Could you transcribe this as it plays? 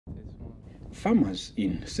Farmers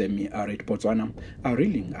in semi-arid Botswana are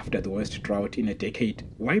reeling after the worst drought in a decade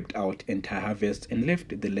wiped out entire harvests and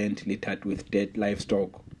left the land littered with dead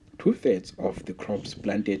livestock. 2/3 of the crops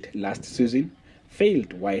planted last season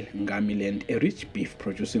failed, while Ngamiland, a rich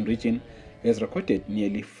beef-producing region, has recorded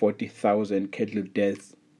nearly 40,000 cattle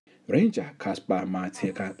deaths. Ranger Caspar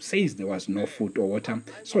Matseka says there was no food or water,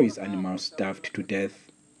 so his animals starved to death.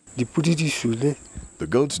 The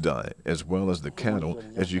goats died, as well as the cattle.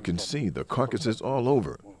 As you can see, the carcasses all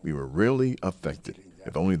over. We were really affected.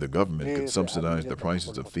 If only the government could subsidize the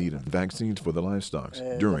prices of feed and vaccines for the livestock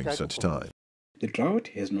during such time. The drought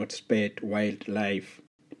has not spared wildlife.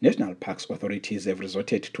 National Parks authorities have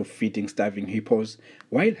resorted to feeding starving hippos,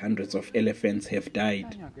 while hundreds of elephants have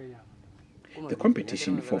died. The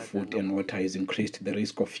competition for food and water has increased the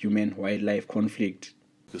risk of human-wildlife conflict.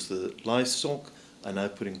 Because the livestock are now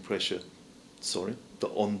putting pressure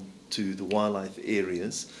onto the wildlife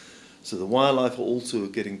areas. So the wildlife are also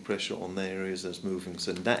getting pressure on the areas that's moving.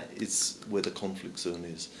 So that is where the conflict zone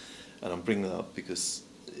is. And I'm bringing that up because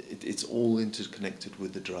it's all interconnected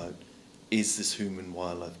with the drought. Is this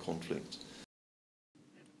human-wildlife conflict?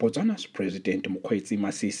 Botswana's President Mqondisi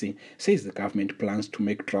Dube says the government plans to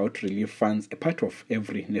make drought relief funds a part of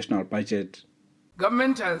every national budget.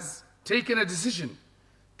 Government has taken a decision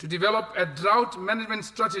to develop a drought management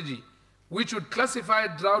strategy which would classify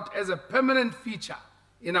drought as a permanent feature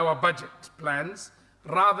in our budget plans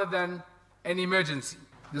rather than an emergency.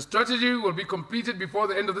 The strategy will be completed before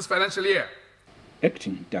the end of this financial year.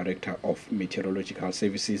 Acting Director of Meteorological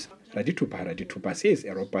Services, Raditupa says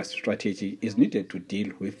a robust strategy is needed to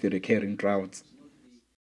deal with the recurring droughts.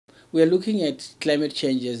 We are looking at climate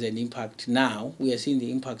changes and impact now. We are seeing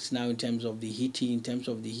the impacts now in terms of the heating, in terms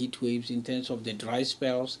of the heat waves, in terms of the dry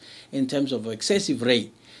spells, in terms of excessive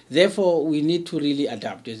rain. Therefore, we need to really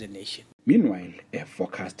adapt as a nation. Meanwhile, a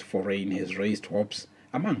forecast for rain has raised hopes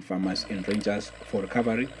among farmers and rangers for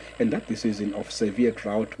recovery, and that the season of severe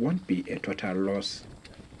drought won't be a total loss.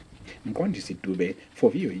 Mqondisi Dube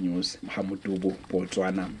for VOA News, Gamodubu,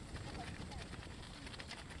 Botswana.